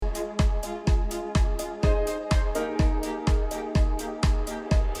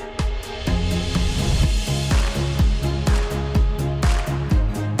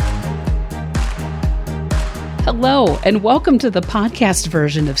Hello, and welcome to the podcast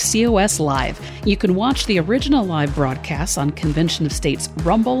version of COS Live. You can watch the original live broadcasts on Convention of States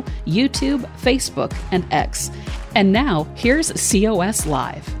Rumble, YouTube, Facebook, and X. And now, here's COS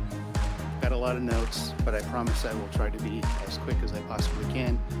Live. Got a lot of notes, but I promise I will try to be as quick as I possibly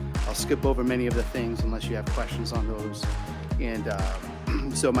can. I'll skip over many of the things unless you have questions on those.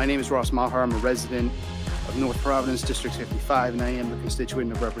 And so my name is Ross Maher. I'm a resident of North Providence, District 55, and I am the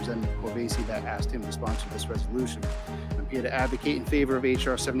constituent of Representative Corvese that asked him to sponsor this resolution. I'm here to advocate in favor of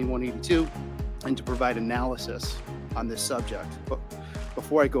H.R. 7182 and to provide analysis on this subject. But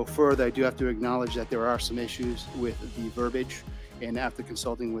before I go further, I do have to acknowledge that there are some issues with the verbiage, and after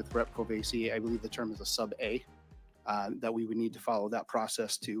consulting with Rep. Corvese, I believe the term is a sub-A, that we would need to follow that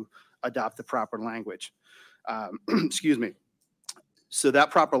process to adopt the proper language. Excuse me. So that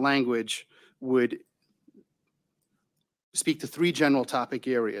proper language would speak to three general topic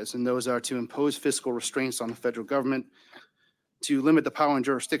areas, and those are to impose fiscal restraints on the federal government, to limit the power and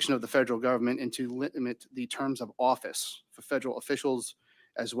jurisdiction of the federal government, and to limit the terms of office for federal officials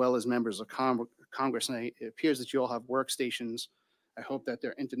as well as members of Congress. And it appears that you all have workstations. I hope that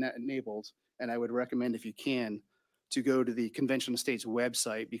they're internet enabled, and I would recommend, if you can, to go to the Convention of States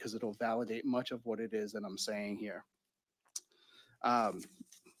website because it'll validate much of what it is that I'm saying here.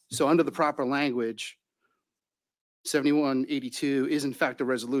 So under the proper language, 7182 is in fact a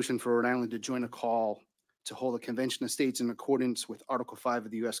resolution for Rhode Island to join a call to hold a convention of states in accordance with Article 5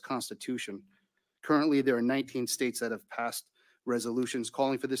 of the U.S. Constitution. Currently, there are 19 states that have passed resolutions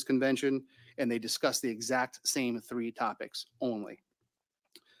calling for this convention, and they discuss the exact same three topics only.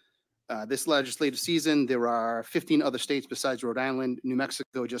 This legislative season, there are 15 other states besides Rhode Island. New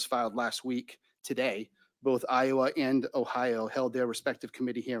Mexico just filed last week today. Both Iowa and Ohio held their respective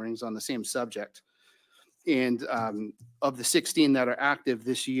committee hearings on the same subject. And of the 16 that are active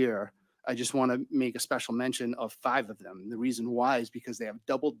this year, I just want to make a special mention of 5 of them. The reason why is because they have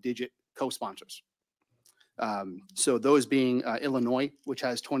double-digit co-sponsors. So those being Illinois, which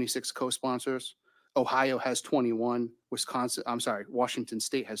has 26 co-sponsors, Ohio has 21, Washington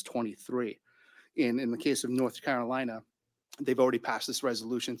State has 23. And in the case of North Carolina, they've already passed this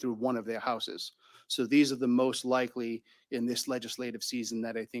resolution through one of their houses. So these are the most likely in this legislative season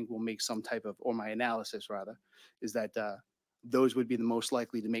that I think will make some type of, or my analysis rather, is that those would be the most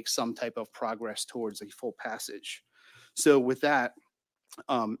likely to make some type of progress towards a full passage. So with that,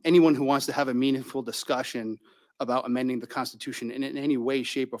 anyone who wants to have a meaningful discussion about amending the Constitution in any way,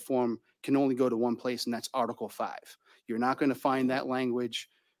 shape, or form can only go to one place, and that's Article 5. You're not going to find that language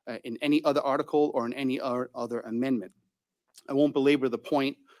in any other article or in any other amendment. I won't belabor the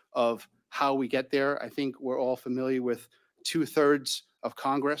point of how we get there. I think we're all familiar with 2/3 of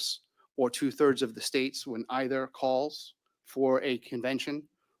Congress or 2/3 of the states. When either calls for a convention,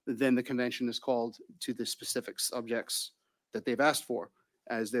 then the convention is called to the specific subjects that they've asked for,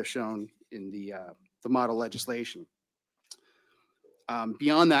 as they're shown in the model legislation.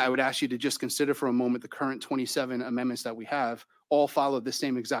 Beyond that, I would ask you to just consider for a moment the current 27 amendments that we have all follow the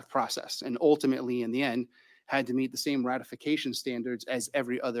same exact process, and ultimately, in the end, had to meet the same ratification standards as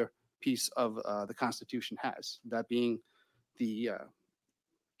every other piece of the Constitution has, that being the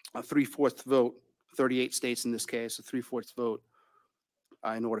a 3/4 vote, 38 states in this case, a 3/4 vote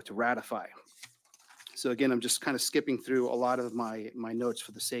in order to ratify. So again, I'm just kind of skipping through a lot of my notes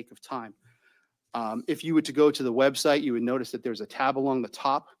for the sake of time. If you were to go to the website, you would notice that there's a tab along the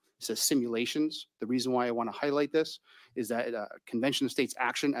top. It says simulations. The reason why I want to highlight this is that Convention of States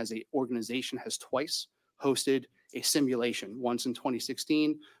Action as an organization has twice hosted a simulation, once in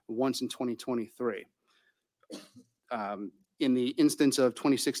 2016, once in 2023. In the instance of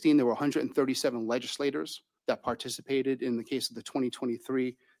 2016, there were 137 legislators that participated. In the case of the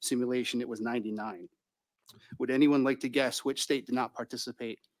 2023 simulation, it was 99. Would anyone like to guess which state did not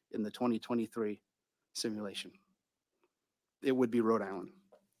participate in the 2023 simulation? It would be Rhode Island.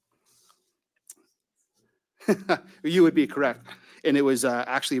 You would be correct. And it was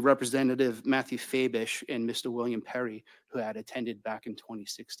actually Representative Matthew Fabish and Mr. William Perry who had attended back in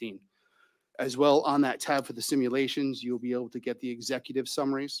 2016. As well, on that tab for the simulations, you'll be able to get the executive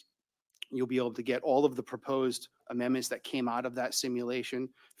summaries. You'll be able to get all of the proposed amendments that came out of that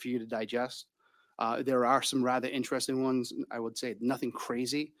simulation for you to digest. There are some rather interesting ones. I would say nothing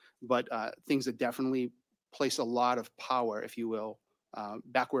crazy, but things that definitely place a lot of power, if you will,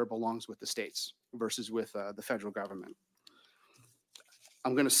 back where it belongs with the states versus with the federal government.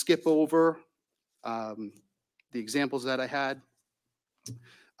 I'm going to skip over the examples that I had.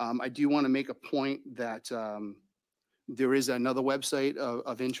 I do want to make a point that there is another website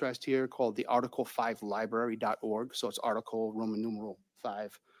of interest here called the Article 5 Library.org. So it's Article Roman numeral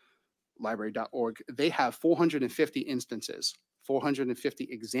 5 library.org, they have 450 instances, 450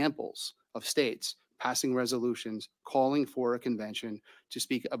 examples of states passing resolutions calling for a convention to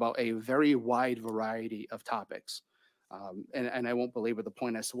speak about a very wide variety of topics. And I won't belabor the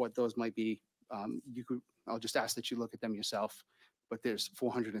point as to what those might be. I'll just ask that you look at them yourself, but there's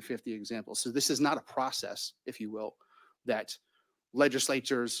 450 examples. So this is not a process, if you will, that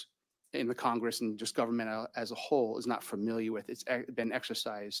legislatures in the Congress and just government as a whole is not familiar with. It's been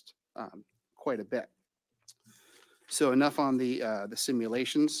exercised quite a bit. So enough on the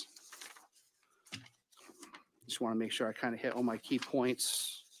simulations. Just want to make sure I kind of hit all my key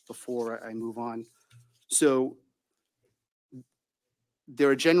points before I move on. So there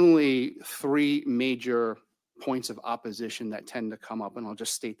are generally three major points of opposition that tend to come up, and I'll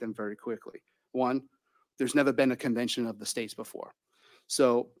just state them very quickly. One, there's never been a convention of the states before.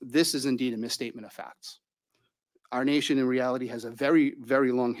 So this is indeed a misstatement of facts. Our nation in reality has a very,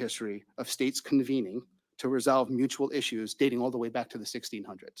 very long history of states convening to resolve mutual issues dating all the way back to the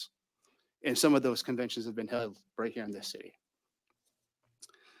 1600s. And some of those conventions have been held right here in this city.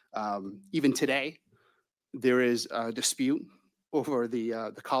 Even today, there is a dispute over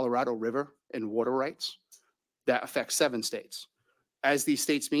the Colorado River and water rights that affects 7 states. As these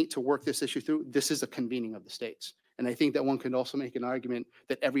states meet to work this issue through, this is a convening of the states. And I think that one can also make an argument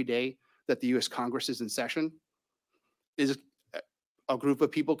that every day that the US Congress is in session is a group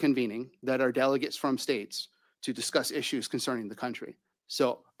of people convening that are delegates from states to discuss issues concerning the country.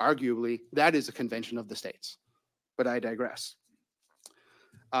 So arguably, that is a convention of the states, but I digress.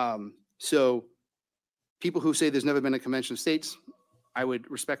 So people who say there's never been a convention of states, I would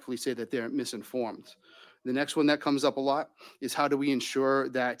respectfully say that they're misinformed. The next one that comes up a lot is how do we ensure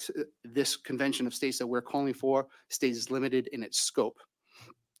that this convention of states that we're calling for stays limited in its scope?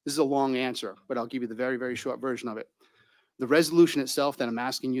 This is a long answer, but I'll give you the very, very short version of it. The resolution itself that I'm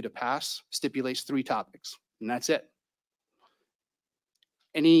asking you to pass stipulates 3 topics, and that's it.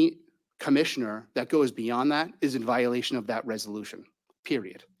 Any commissioner that goes beyond that is in violation of that resolution,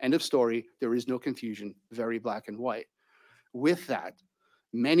 period. End of story. There is no confusion, very black and white. With that,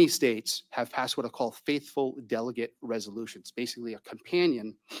 many states have passed what are called faithful delegate resolutions, basically a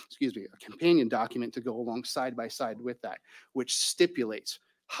companion document to go along side by side with that, which stipulates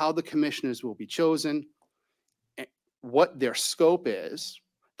how the commissioners will be chosen, what their scope is,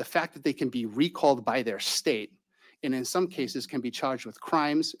 the fact that they can be recalled by their state, and in some cases can be charged with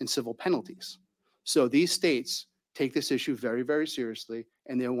crimes and civil penalties. So these states take this issue very, very seriously,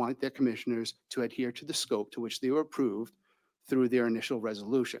 and they want their commissioners to adhere to the scope to which they were approved through their initial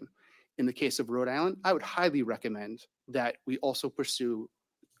resolution. In the case of Rhode Island, I would highly recommend that we also pursue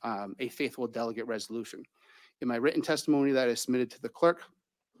a faithful delegate resolution. In my written testimony that I submitted to the clerk,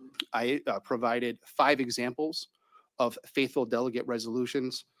 I provided 5 examples of faithful delegate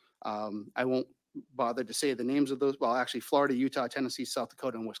resolutions. I won't bother to say the names of those. Well, actually, Florida, Utah, Tennessee, South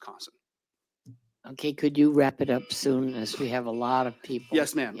Dakota, and Wisconsin. Okay, could you wrap it up soon as we have a lot of people?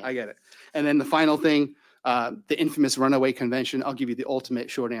 Yes, ma'am, Yeah. I get it. And then the final thing, the infamous runaway convention, I'll give you the ultimate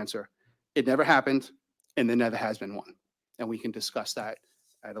short answer. It never happened, and there never has been one. And we can discuss that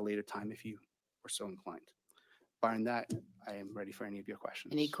at a later time if you are so inclined. Barring that, I am ready for any of your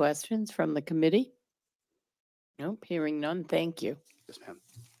questions. Any questions from the committee? Nope, hearing none, thank you. Yes, ma'am.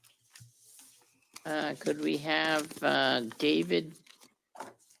 Could we have David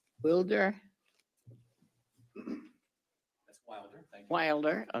Wilder? That's Wilder, thank you.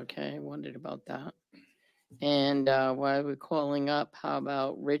 Wilder, okay, I wondered about that. And while we're calling up, how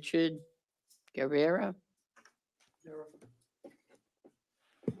about Richard Guerrera?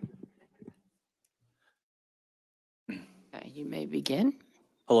 You may begin.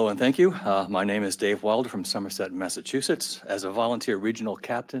 Hello and thank you. My name is Dave Wilder from Somerset, Massachusetts. As a volunteer regional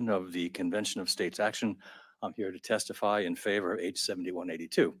captain of the Convention of States Action, I'm here to testify in favor of H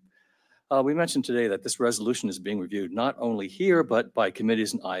 7182. We mentioned today that this resolution is being reviewed not only here, but by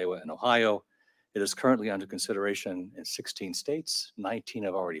committees in Iowa and Ohio. It is currently under consideration in 16 states. 19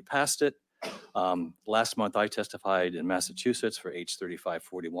 have already passed it. Last month, I testified in Massachusetts for H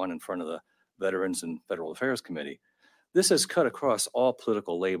 3541 in front of the Veterans and Federal Affairs Committee. This has cut across all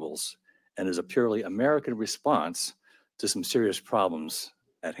political labels and is a purely American response to some serious problems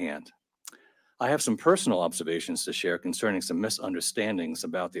at hand. I have some personal observations to share concerning some misunderstandings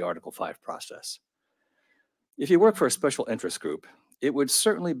about the Article 5 process. If you work for a special interest group, it would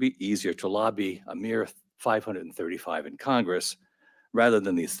certainly be easier to lobby a mere 535 in Congress rather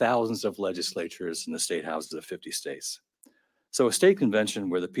than the thousands of legislatures in the state houses of 50 states. So a state convention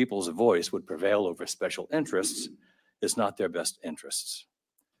where the people's voice would prevail over special interests is not their best interests.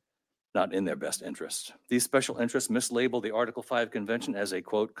 not in their best interest. These special interests mislabel the Article 5 convention as a,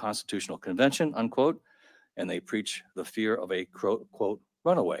 quote, constitutional convention, unquote, and they preach the fear of a, quote,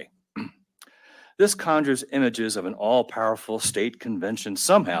 runaway. This conjures images of an all-powerful state convention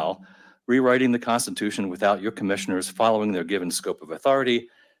somehow rewriting the Constitution without your commissioners following their given scope of authority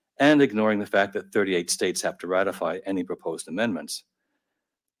and ignoring the fact that 38 states have to ratify any proposed amendments.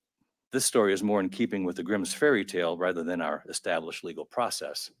 This story is more in keeping with the Grimm's fairy tale rather than our established legal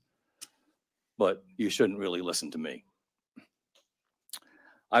process. But you shouldn't really listen to me.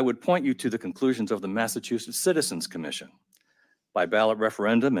 I would point you to the conclusions of the Massachusetts Citizens Commission. By ballot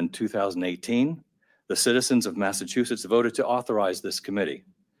referendum in 2018, the citizens of Massachusetts voted to authorize this committee.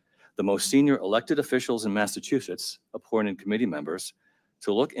 The most senior elected officials in Massachusetts appointed committee members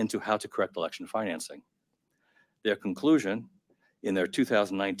to look into how to correct election financing. Their conclusion in their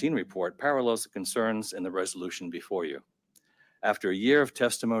 2019 report parallels the concerns in the resolution before you. After a year of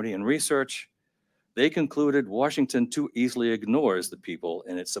testimony and research, they concluded Washington too easily ignores the people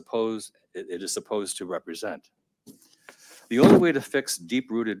it is supposed to represent. The only way to fix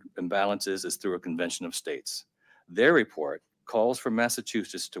deep-rooted imbalances is through a convention of states. Their report calls for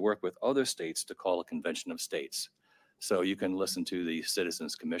Massachusetts to work with other states to call a convention of states. So you can listen to the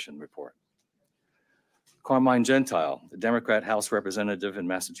Citizens Commission report. Carmine Gentile, the Democrat House representative in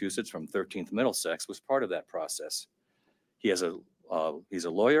Massachusetts from 13th Middlesex, was part of that process. He's a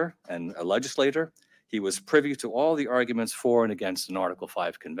lawyer and a legislator. He was privy to all the arguments for and against an Article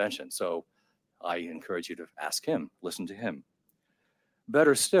 5 convention. So I encourage you to ask him, listen to him.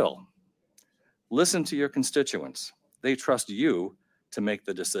 Better still, listen to your constituents. They trust you to make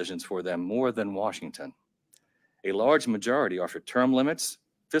the decisions for them more than Washington. A large majority are for term limits,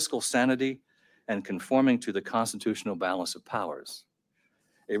 fiscal sanity, and conforming to the constitutional balance of powers.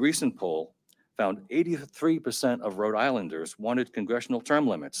 A recent poll found 83% of Rhode Islanders wanted congressional term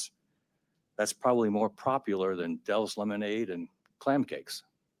limits. That's probably more popular than Dell's lemonade and clam cakes.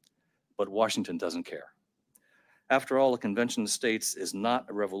 But Washington doesn't care. After all, a convention of states is not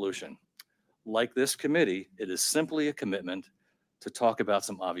a revolution. Like this committee, it is simply a commitment to talk about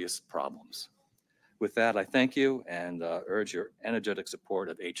some obvious problems. With that, I thank you and urge your energetic support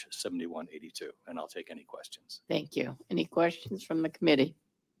of H 7182, and I'll take any questions. Thank you. Any questions from the committee?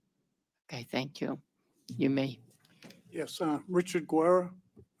 Okay, thank you. You may. Yes, Richard Guerra.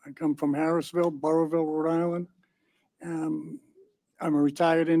 I come from Harrisville, Burrillville, Rhode Island. I'm a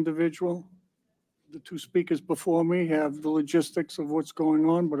retired individual. The two speakers before me have the logistics of what's going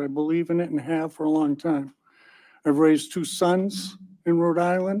on, but I believe in it and have for a long time. I've raised two sons in Rhode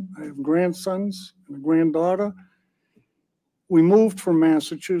Island. I have grandsons and a granddaughter. We moved from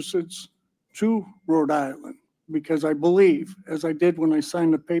Massachusetts to Rhode Island because I believe, as I did when I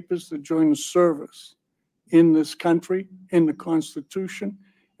signed the papers to join the service in this country, in the Constitution,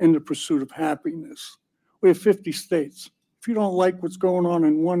 in the pursuit of happiness. We have 50 states. If you don't like what's going on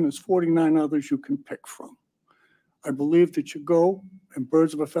in one, there's 49 others you can pick from. I believe that you go and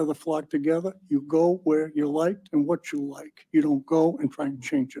birds of a feather flock together. You go where you like and what you like. You don't go and try and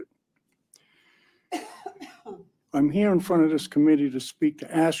change it. I'm here in front of this committee to speak,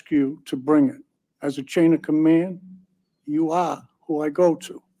 to ask you to bring it. As a chain of command, you are who I go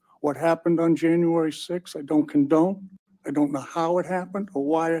to. What happened on January 6th, I don't condone. I don't know how it happened or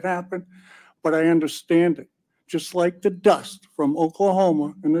why it happened, but I understand it. Just like the dust from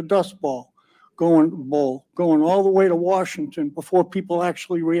Oklahoma and the Dust Bowl going all the way to Washington before people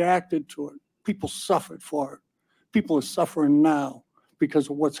actually reacted to it. People suffered for it. People are suffering now because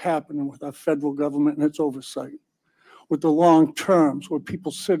of what's happening with our federal government and its oversight. With the long terms where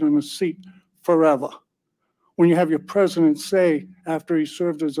people sit in a seat forever. When you have your president say after he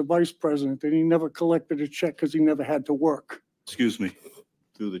served as a vice president that he never collected a check because he never had to work. Excuse me,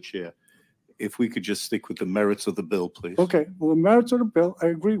 through the chair. If we could just stick with the merits of the bill, please. Okay, well, the merits of the bill, I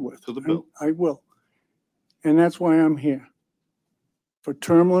agree with. To the bill. I will. And that's why I'm here. For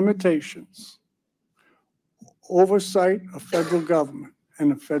term limitations, oversight of federal government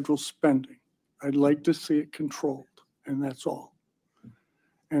and of federal spending. I'd like to see it controlled, and that's all.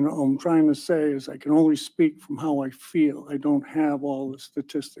 And all I'm trying to say is I can only speak from how I feel. I don't have all the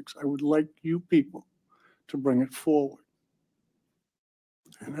statistics. I would like you people to bring it forward.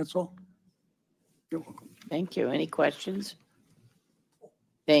 And that's all. You're welcome. Thank you. Any questions?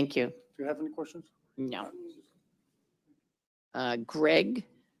 Thank you. Do you have any questions? No. Greg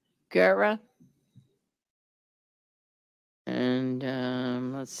Guerra.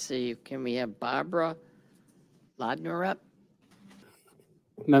 And let's see, can we have Barbara Lodner up?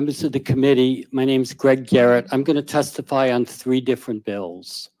 Members of the committee, my name is Greg Garrett. I'm going to testify on 3 different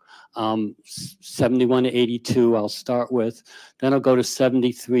bills. 7182 I'll start with. Then I'll go to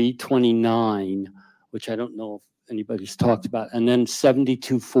 7329, which I don't know if anybody's talked about, and then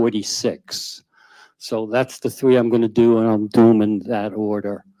 7246. So that's the three I'm going to do, and I'll do them in that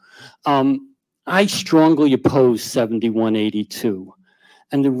order. I strongly oppose 7182.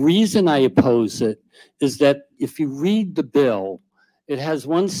 And the reason I oppose it is that if you read the bill, it has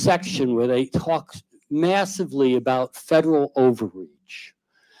one section where they talk massively about federal overreach.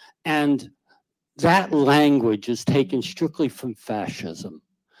 And that language is taken strictly from fascism.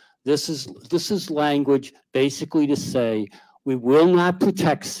 This is language basically to say we will not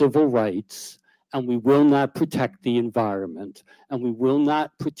protect civil rights, and we will not protect the environment, and we will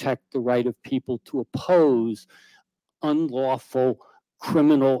not protect the right of people to oppose unlawful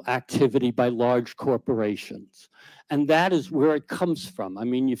criminal activity by large corporations. And that is where it comes from. I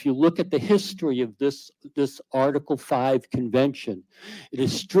mean, if you look at the history of this Article 5 convention, it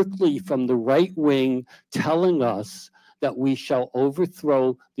is strictly from the right wing telling us that we shall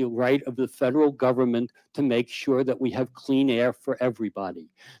overthrow the right of the federal government to make sure that we have clean air for everybody,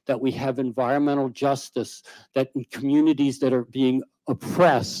 that we have environmental justice, that in communities that are being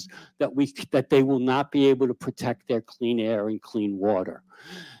oppressed, that they will not be able to protect their clean air and clean water,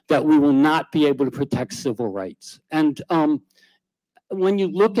 that we will not be able to protect civil rights. And when you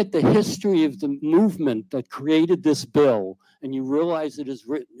look at the history of the movement that created this bill, and you realize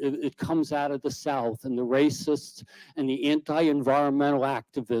it comes out of the South and the racists and the anti-environmental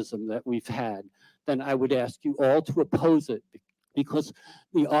activism that we've had, then I would ask you all to oppose it, because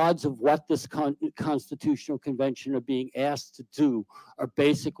the odds of what this constitutional convention are being asked to do are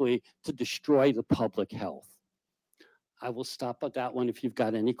basically to destroy the public health. I will stop at that one if you've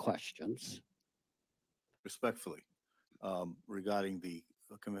got any questions. Respectfully, regarding the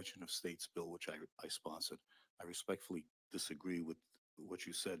Convention of States bill, which I sponsored, I respectfully disagree with what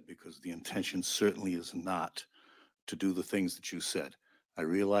you said, because the intention certainly is not to do the things that you said. I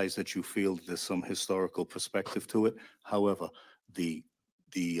realize that you feel there's some historical perspective to it. However, the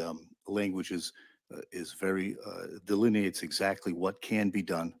language is very delineates exactly what can be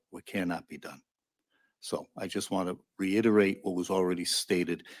done, what cannot be done. So I just want to reiterate what was already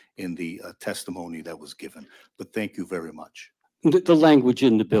stated in the testimony that was given. But thank you very much. The language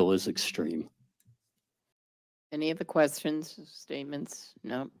in the bill is extreme. Any other questions, statements?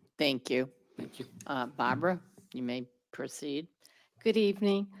 No, thank you. Thank you. Barbara, you may proceed. Good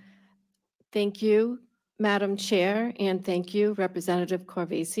evening. Thank you, Madam Chair, and thank you, Representative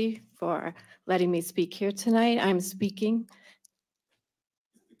Corvese, for letting me speak here tonight. I'm speaking.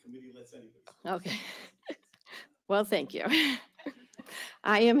 The committee lets anybody speak. Okay. Well, thank you.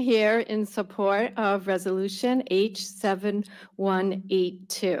 I am here in support of Resolution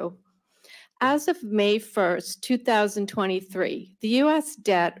H7182. As of May 1st, 2023, the U.S.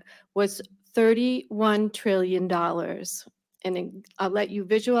 debt was $31 trillion. And I'll let you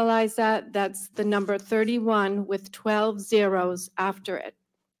visualize that. That's the number 31 with 12 zeros after it.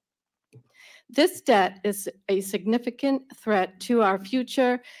 This debt is a significant threat to our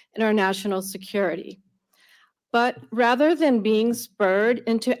future and our national security. But rather than being spurred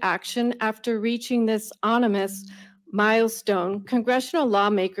into action after reaching this ominous milestone, congressional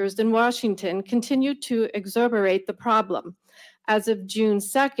lawmakers in Washington continue to exacerbate the problem. As of June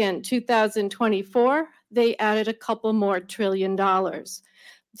 2nd, 2024, they added a couple more $1 trillion.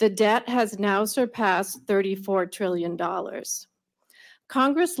 The debt has now surpassed $34 trillion.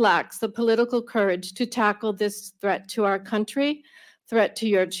 Congress lacks the political courage to tackle this threat to our country, threat to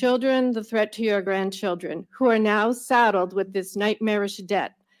your children, the threat to your grandchildren, who are now saddled with this nightmarish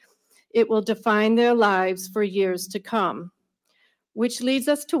debt. It will define their lives for years to come, which leads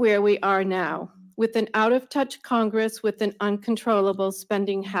us to where we are now, with an out-of-touch Congress with an uncontrollable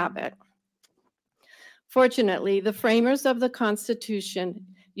spending habit. Fortunately, the framers of the Constitution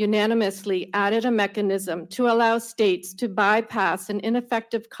unanimously added a mechanism to allow states to bypass an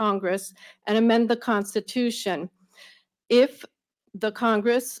ineffective Congress and amend the Constitution if the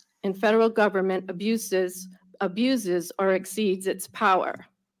Congress and federal government abuses or exceeds its power.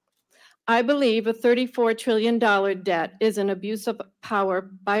 I believe a $34 trillion debt is an abuse of power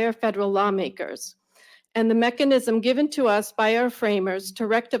by our federal lawmakers, and the mechanism given to us by our framers to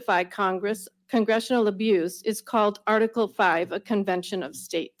rectify congressional abuse is called Article 5, a Convention of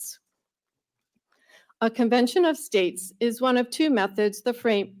States. A Convention of States is one of two methods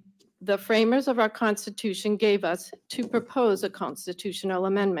the framers of our Constitution gave us to propose a constitutional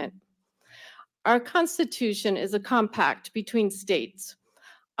amendment. Our Constitution is a compact between states.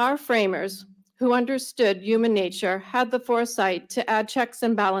 Our framers, who understood human nature, had the foresight to add checks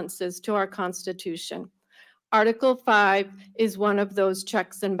and balances to our Constitution. Article 5 is one of those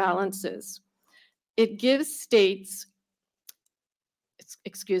checks and balances. It gives states,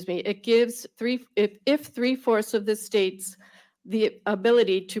 it gives if 3/4 of the states the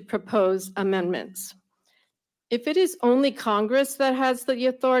ability to propose amendments. If it is only Congress that has the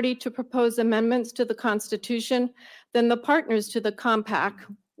authority to propose amendments to the Constitution, then the partners to the compact,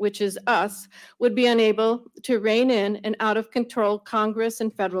 which is us, would be unable to rein in an out-of-control Congress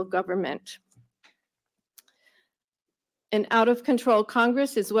and federal government. An out-of-control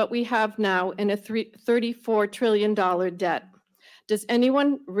Congress is what we have now in a $34 trillion debt. Does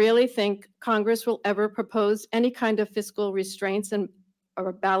anyone really think Congress will ever propose any kind of fiscal restraints or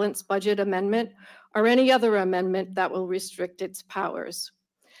a balanced budget amendment or any other amendment that will restrict its powers?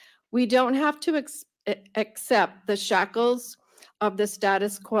 We don't have to accept the shackles of the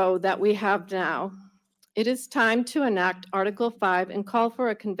status quo that we have now. It is time to enact Article 5 and call for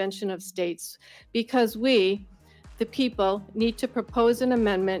a convention of states, because we, the people, need to propose an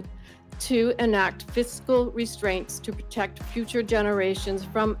amendment to enact fiscal restraints to protect future generations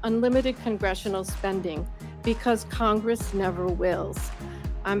from unlimited congressional spending, because Congress never wills.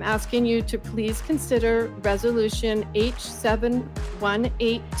 I'm asking you to please consider Resolution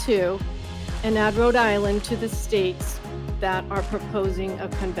H7182 and add Rhode Island to the states that are proposing a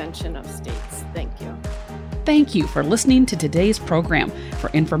convention of states. Thank you. Thank you for listening to today's program. For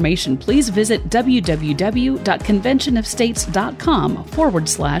information, please visit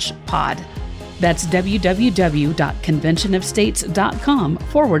www.conventionofstates.com/pod. That's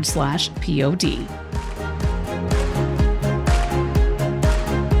www.conventionofstates.com/pod.